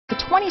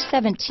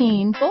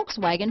2017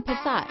 Volkswagen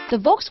Passat. The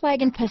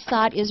Volkswagen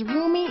Passat is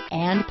roomy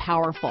and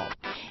powerful.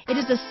 It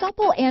is a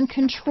supple and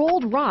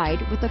controlled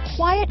ride with a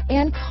quiet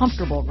and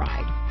comfortable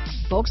ride.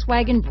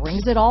 Volkswagen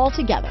brings it all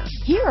together.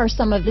 Here are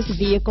some of this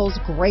vehicle's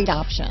great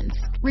options: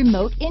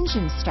 remote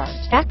engine start,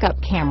 backup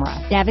camera,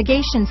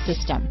 navigation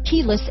system,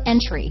 keyless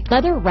entry,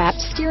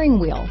 leather-wrapped steering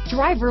wheel,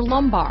 driver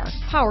lumbar,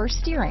 power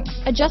steering,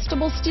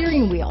 adjustable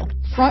steering wheel,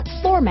 front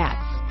floor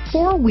mats,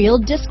 four-wheel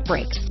disc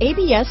brakes,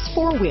 ABS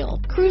four-wheel,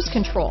 cruise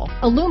control,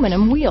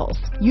 aluminum wheels,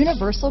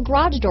 universal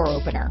garage door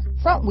opener,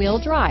 front-wheel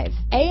drive,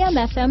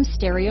 AM/FM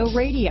stereo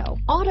radio,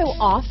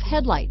 auto-off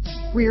headlights,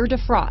 rear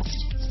defrost,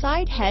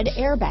 side head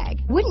airbag.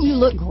 Wouldn't you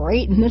look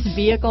great in this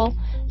vehicle?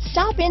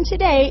 Stop in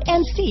today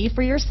and see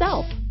for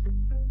yourself.